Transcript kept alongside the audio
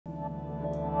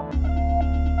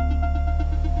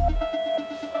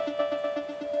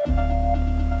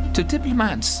To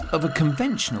diplomats of a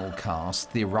conventional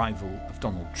cast, the arrival of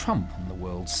Donald Trump on the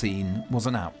world scene was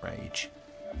an outrage.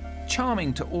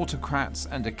 Charming to autocrats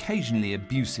and occasionally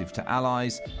abusive to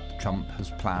allies, Trump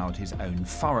has ploughed his own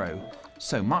furrow.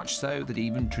 So much so that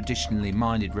even traditionally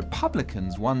minded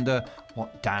Republicans wonder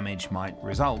what damage might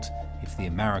result if the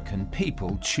American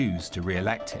people choose to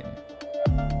re-elect him.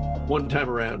 One time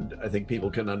around, I think people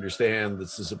can understand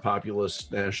this is a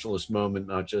populist nationalist moment,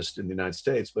 not just in the United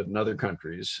States, but in other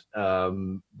countries.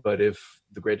 But if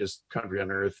the greatest country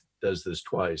on earth does this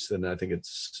twice, then I think it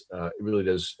really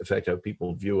does affect how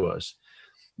people view us.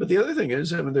 But the other thing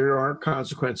is, I mean, there are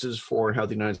consequences for how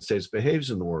the United States behaves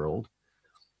in the world.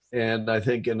 And I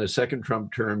think in a second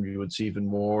Trump term, you would see even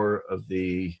more of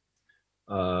the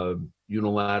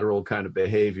unilateral kind of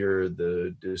behavior,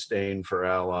 the disdain for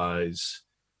allies,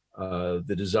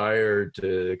 the desire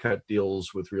to cut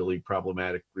deals with really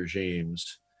problematic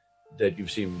regimes that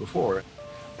you've seen before.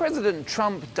 President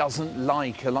Trump doesn't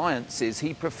like alliances.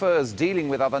 He prefers dealing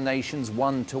with other nations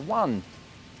one-to-one.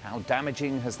 How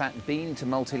damaging has that been to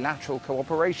multilateral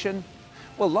cooperation?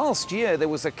 Well, last year there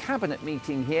was a cabinet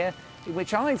meeting here in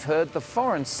which I've heard the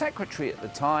foreign secretary at the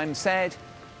time said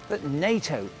that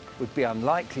NATO would be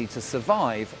unlikely to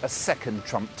survive a second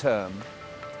Trump term.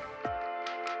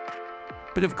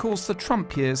 But of course the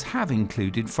Trump years have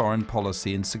included foreign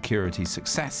policy and security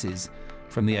successes,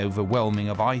 from the overwhelming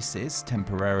of ISIS,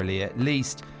 temporarily at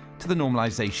least, to the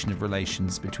normalization of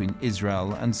relations between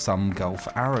Israel and some Gulf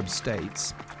Arab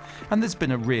states. And there's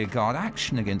been a rearguard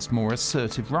action against more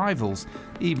assertive rivals,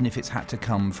 even if it's had to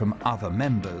come from other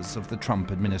members of the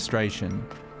Trump administration.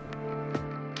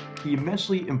 The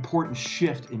immensely important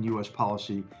shift in U.S.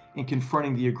 policy in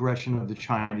confronting the aggression of the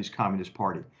Chinese Communist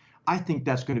Party. I think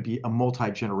that's going to be a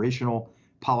multi-generational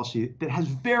policy that has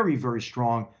very, very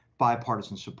strong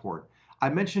bipartisan support. I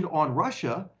mentioned on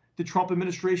Russia, the Trump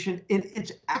administration in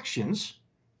its actions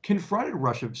confronted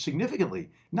Russia significantly,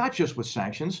 not just with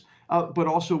sanctions, but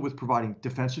also with providing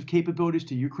defensive capabilities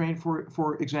to Ukraine,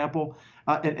 for example,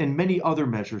 and many other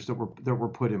measures that were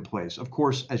put in place. Of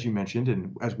course, as you mentioned,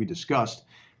 and as we discussed,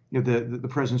 you know, the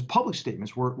president's public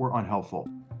statements were unhelpful.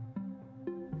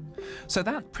 So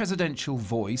that presidential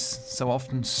voice, so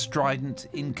often strident,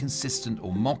 inconsistent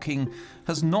or mocking,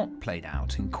 has not played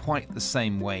out in quite the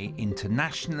same way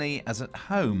internationally as at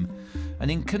home. And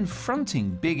in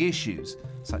confronting big issues,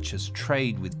 such as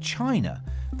trade with China,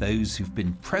 those who've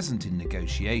been present in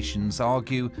negotiations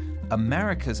argue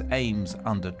America's aims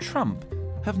under Trump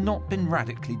have not been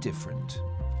radically different.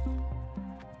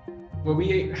 What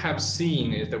we have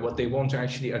seen is that what they want to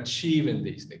actually achieve in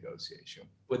these negotiations,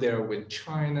 whether with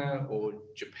China or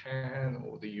Japan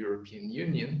or the European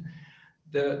Union,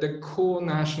 the core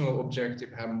national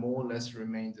objective have more or less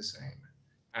remained the same.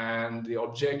 And the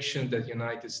objection that the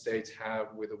United States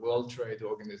have with the World Trade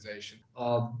Organization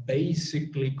are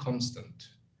basically constant.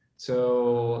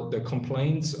 So the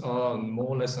complaints are more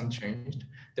or less unchanged.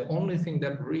 The only thing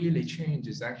that really changed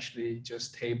is actually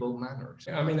just table manners.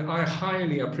 I mean, I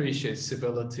highly appreciate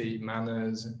civility,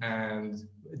 manners, and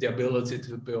the ability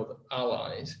to build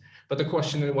allies. But the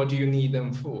question is, what do you need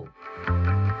them for?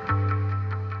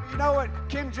 You know what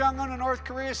Kim Jong-un of North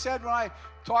Korea said when I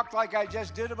talked like I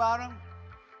just did about him?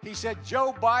 He said,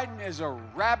 Joe Biden is a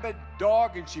rabid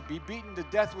dog and should be beaten to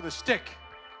death with a stick.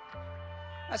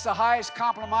 That's the highest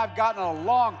compliment I've gotten in a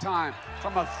long time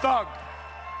from a thug.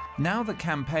 Now the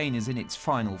campaign is in its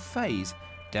final phase,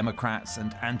 Democrats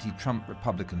and anti-Trump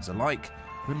Republicans alike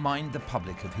remind the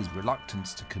public of his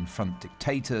reluctance to confront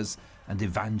dictators and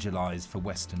evangelize for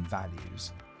Western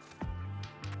values.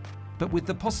 But with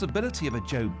the possibility of a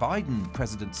Joe Biden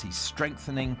presidency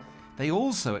strengthening, they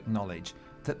also acknowledge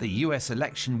that the US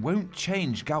election won't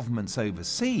change governments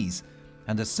overseas,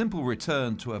 and a simple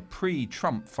return to a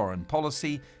pre-Trump foreign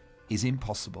policy is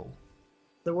impossible.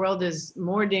 The world is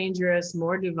more dangerous,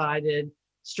 more divided.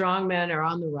 Strong men are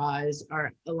on the rise.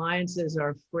 Our alliances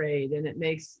are frayed, and it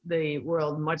makes the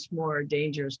world a much more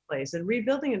dangerous place. And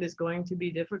rebuilding it is going to be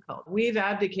difficult. We've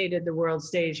abdicated the world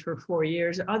stage for 4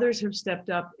 years. Others have stepped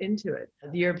up into it.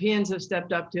 The Europeans have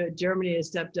stepped up to it. Germany has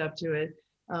stepped up to it.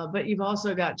 But you've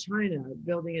also got China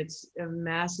building its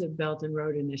massive Belt and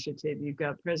Road Initiative. You've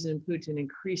got President Putin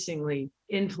increasingly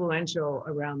influential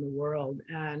around the world.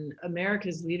 And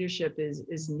America's leadership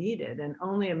is needed, and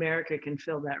only America can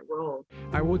fill that role.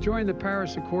 I will join the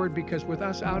Paris Accord because with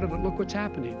us out of it, look what's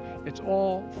happening. It's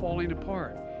all falling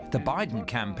apart. The Biden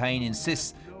campaign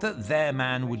insists that their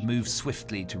man would move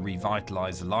swiftly to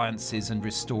revitalise alliances and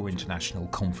restore international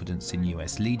confidence in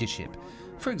US leadership.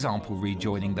 For example,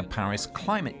 rejoining the Paris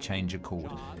Climate Change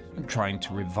Accord and trying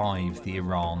to revive the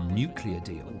Iran nuclear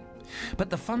deal. But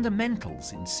the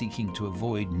fundamentals in seeking to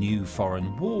avoid new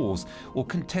foreign wars or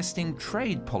contesting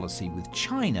trade policy with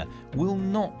China will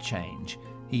not change,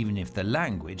 even if the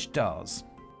language does.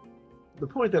 The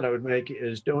point that I would make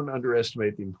is don't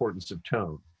underestimate the importance of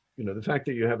tone. You know, the fact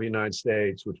that you have a United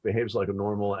States which behaves like a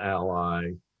normal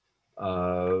ally,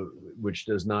 which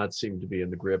does not seem to be in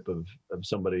the grip of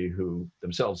somebody who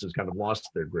themselves has kind of lost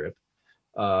their grip,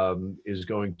 is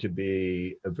going to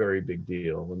be a very big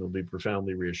deal, and it'll be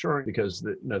profoundly reassuring because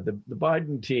the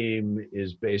Biden team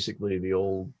is basically the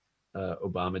old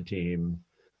Obama team,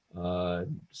 to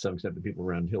some extent the people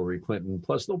around Hillary Clinton.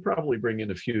 Plus, they'll probably bring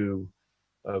in a few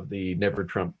of the never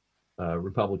Trump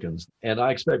Republicans, and I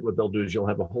expect what they'll do is you'll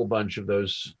have a whole bunch of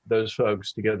those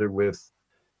folks together with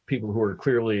people who are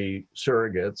clearly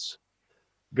surrogates,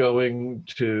 going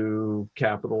to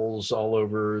capitals all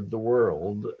over the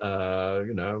world,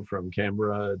 you know, from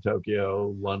Canberra,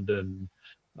 Tokyo, London,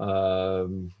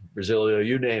 Brasilia,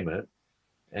 you name it,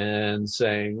 and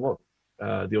saying, look,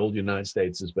 the old United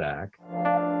States is back.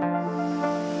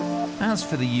 As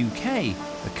for the UK,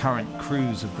 the current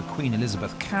cruise of the Queen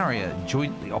Elizabeth carrier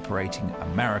jointly operating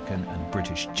American and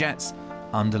British jets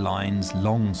underlines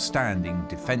long-standing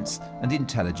defence and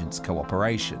intelligence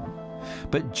cooperation.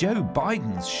 But Joe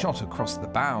Biden's shot across the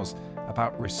bows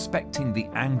about respecting the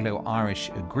Anglo-Irish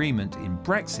agreement in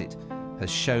Brexit has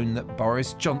shown that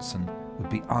Boris Johnson would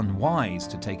be unwise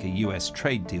to take a US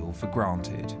trade deal for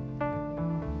granted.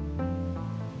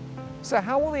 So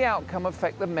how will the outcome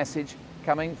affect the message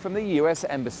coming from the US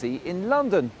Embassy in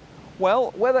London?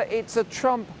 Well, whether it's a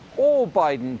Trump or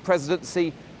Biden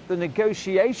presidency, the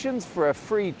negotiations for a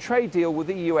free trade deal with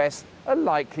the US are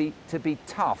likely to be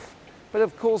tough. But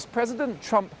of course, President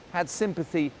Trump had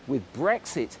sympathy with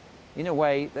Brexit in a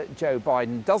way that Joe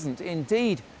Biden doesn't.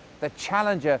 Indeed, the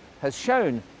challenger has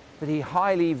shown that he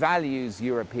highly values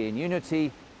European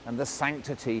unity and the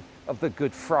sanctity of the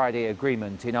Good Friday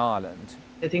Agreement in Ireland.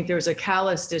 I think there was a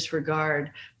callous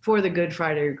disregard for the Good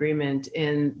Friday Agreement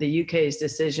in the UK's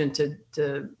decision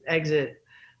to exit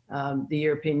the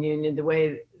European Union, the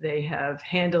way they have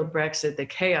handled Brexit, the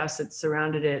chaos that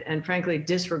surrounded it, and frankly,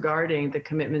 disregarding the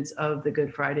commitments of the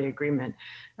Good Friday Agreement.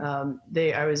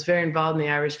 I was very involved in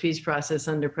the Irish peace process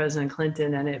under President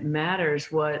Clinton, and it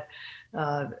matters what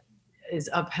is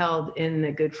upheld in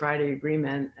the Good Friday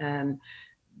Agreement. And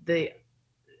the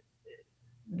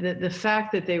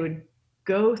fact that they would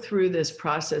go through this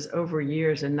process over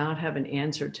years and not have an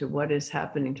answer to what is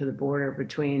happening to the border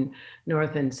between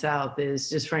North and South is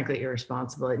just frankly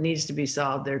irresponsible. It needs to be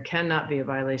solved. There cannot be a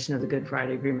violation of the Good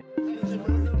Friday Agreement.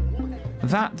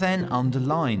 That then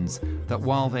underlines that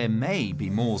while there may be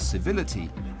more civility,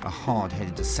 a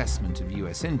hard-headed assessment of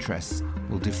US interests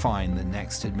will define the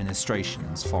next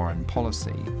administration's foreign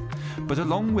policy. But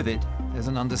along with it, there's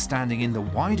an understanding in the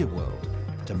wider world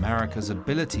that America's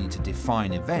ability to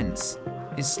define events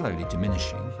is slowly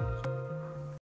diminishing.